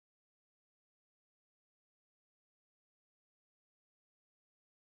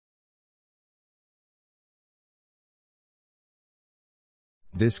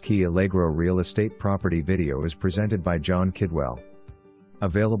This Key Allegro Real Estate property video is presented by John Kidwell.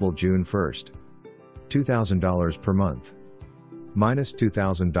 Available June 1st. $2,000 per month. Minus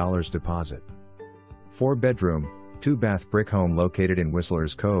 $2,000 deposit. 4-bedroom, 2-bath brick home located in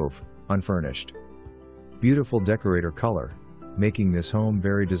Whistler's Cove, Unfurnished. Beautiful decorator color, making this home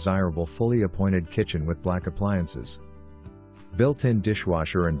very desirable. Fully appointed kitchen with black appliances. Built-in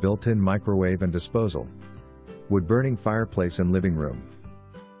dishwasher and built-in microwave and disposal. Wood-burning fireplace and living room.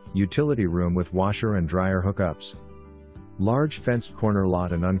 Utility room with washer and dryer hookups. Large fenced corner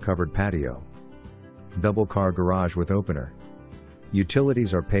lot and uncovered patio. Double car garage with opener.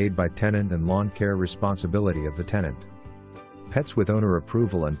 Utilities are paid by tenant and lawn care responsibility of the tenant. Pets with owner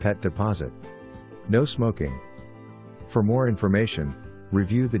approval and pet deposit. No smoking. For more information,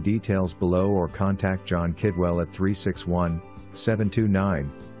 review the details below or contact John Kidwell at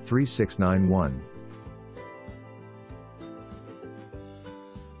 361-729-3691.